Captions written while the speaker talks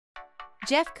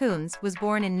Jeff Koons was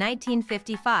born in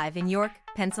 1955 in York,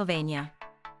 Pennsylvania.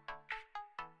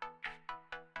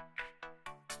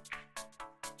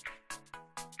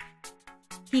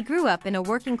 He grew up in a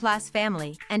working-class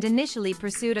family and initially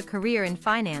pursued a career in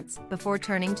finance before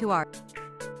turning to art.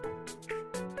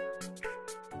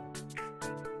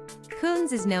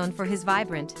 Koons is known for his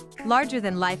vibrant,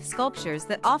 larger-than-life sculptures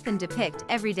that often depict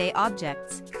everyday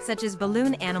objects, such as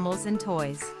balloon animals and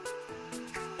toys.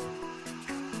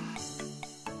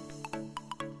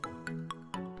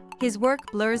 His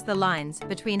work blurs the lines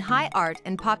between high art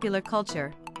and popular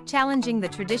culture, challenging the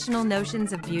traditional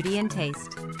notions of beauty and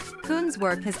taste. Koons'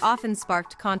 work has often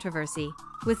sparked controversy,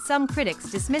 with some critics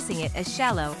dismissing it as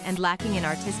shallow and lacking in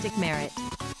artistic merit.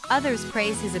 Others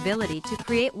praise his ability to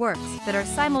create works that are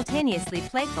simultaneously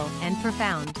playful and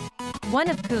profound.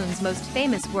 One of Koons' most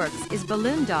famous works is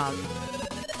Balloon Dog,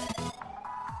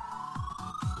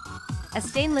 a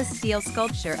stainless steel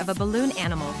sculpture of a balloon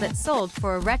animal that sold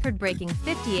for a record-breaking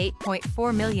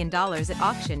 $58.4 million at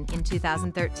auction in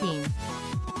 2013.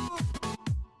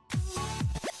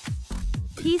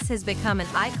 The piece has become an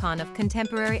icon of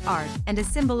contemporary art and a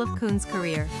symbol of Koons'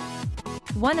 career.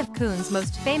 One of Koons'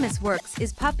 most famous works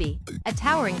is Puppy, a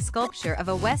towering sculpture of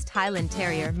a West Highland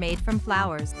Terrier made from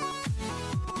flowers.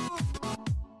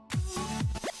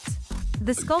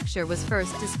 The sculpture was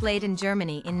first displayed in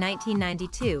Germany in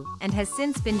 1992 and has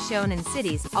since been shown in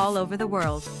cities all over the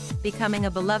world, becoming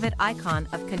a beloved icon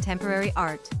of contemporary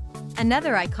art.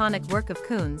 Another iconic work of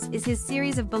Koons is his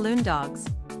series of balloon dogs,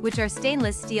 which are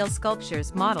stainless steel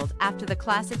sculptures modeled after the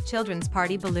classic children's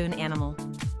party balloon animal.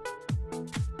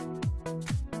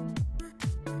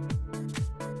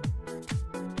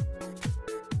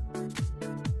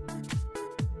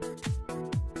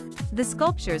 The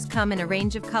sculptures come in a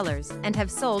range of colors and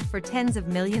have sold for tens of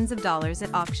millions of dollars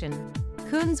at auction.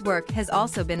 Koons' work has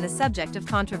also been the subject of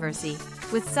controversy,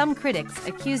 with some critics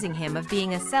accusing him of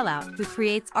being a sellout who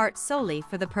creates art solely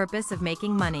for the purpose of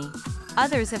making money.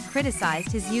 Others have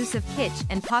criticized his use of kitsch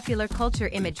and popular culture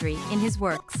imagery in his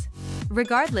works.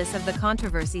 Regardless of the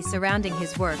controversy surrounding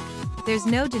his work, there's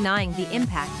no denying the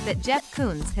impact that Jeff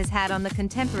Koons has had on the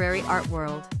contemporary art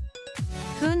world.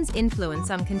 Koons' influence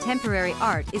on contemporary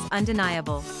art is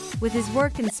undeniable, with his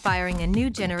work inspiring a new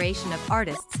generation of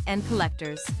artists and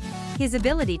collectors. His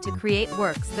ability to create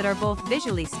works that are both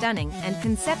visually stunning and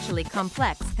conceptually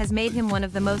complex has made him one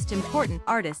of the most important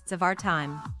artists of our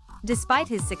time. Despite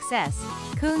his success,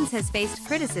 Koons has faced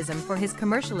criticism for his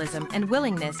commercialism and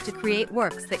willingness to create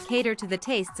works that cater to the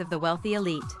tastes of the wealthy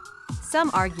elite.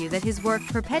 Some argue that his work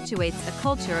perpetuates a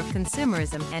culture of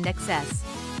consumerism and excess.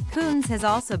 Koons has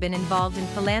also been involved in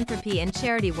philanthropy and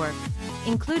charity work,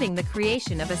 including the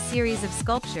creation of a series of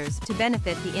sculptures to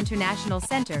benefit the International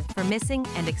Center for Missing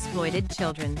and Exploited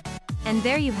Children. And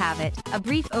there you have it, a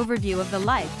brief overview of the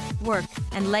life, work,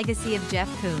 and legacy of Jeff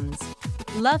Koons.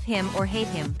 Love him or hate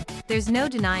him, there's no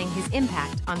denying his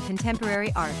impact on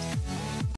contemporary art.